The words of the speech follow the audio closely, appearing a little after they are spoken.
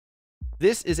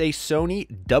This is a Sony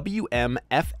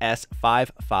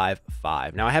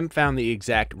WM-FS555. Now, I haven't found the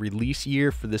exact release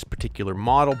year for this particular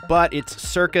model, but it's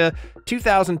circa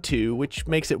 2002, which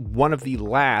makes it one of the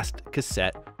last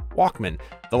cassette Walkman.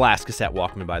 The last cassette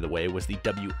Walkman, by the way, was the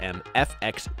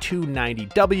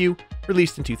WM-FX290W,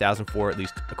 released in 2004, at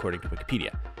least according to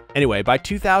Wikipedia. Anyway, by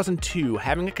 2002,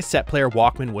 having a cassette player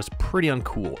Walkman was pretty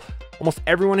uncool. Almost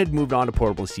everyone had moved on to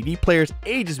portable CD players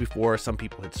ages before some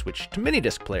people had switched to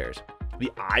minidisc players. The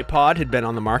iPod had been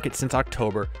on the market since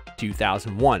October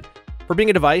 2001. For being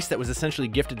a device that was essentially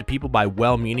gifted to people by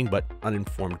well-meaning but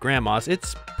uninformed grandmas,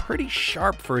 it's pretty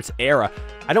sharp for its era.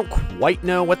 I don't quite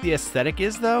know what the aesthetic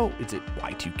is, though. Is it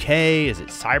Y2K? Is it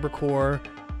cybercore?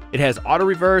 It has auto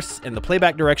reverse, and the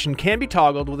playback direction can be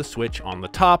toggled with a switch on the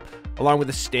top, along with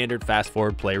the standard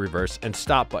fast-forward, play, reverse, and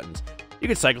stop buttons. You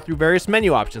can cycle through various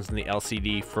menu options in the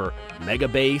LCD for Mega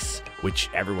Bass, which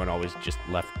everyone always just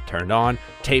left turned on,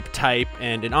 tape type,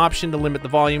 and an option to limit the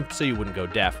volume so you wouldn't go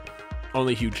deaf.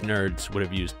 Only huge nerds would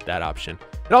have used that option.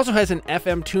 It also has an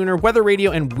FM tuner, weather radio,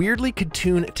 and weirdly could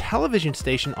tune television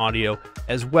station audio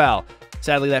as well.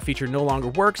 Sadly, that feature no longer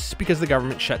works because the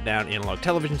government shut down analog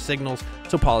television signals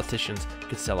so politicians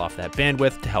could sell off that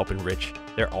bandwidth to help enrich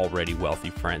their already wealthy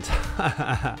friends.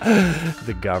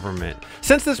 The government.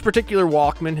 Since this particular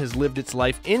Walkman has lived its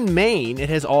life in Maine, it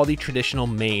has all the traditional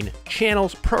Maine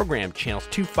channels programmed. Channels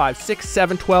 2, 5, 6,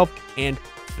 7, 12, and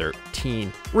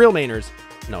 13. Real Mainers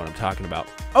know what I'm talking about.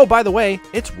 Oh, by the way,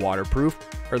 it's waterproof,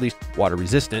 or at least water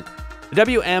resistant. The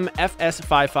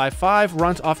WM-FS555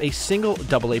 runs off a single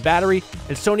AA battery,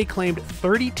 and Sony claimed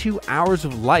 32 hours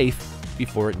of life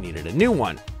before it needed a new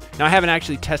one. Now, I haven't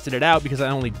actually tested it out because I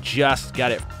only just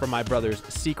got it from my brother's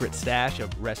secret stash of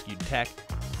rescued tech.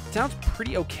 It sounds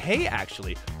pretty okay,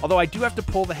 actually, although I do have to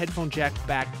pull the headphone jack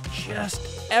back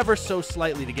just ever so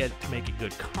slightly to get it to make a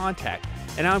good contact.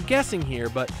 And I'm guessing here,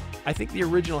 but I think the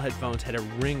original headphones had a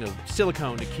ring of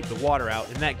silicone to keep the water out,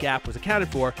 and that gap was accounted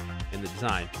for in the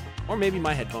design. Or maybe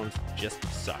my headphones just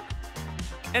suck.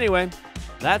 Anyway,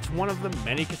 that's one of the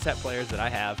many cassette players that I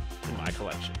have in my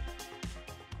collection.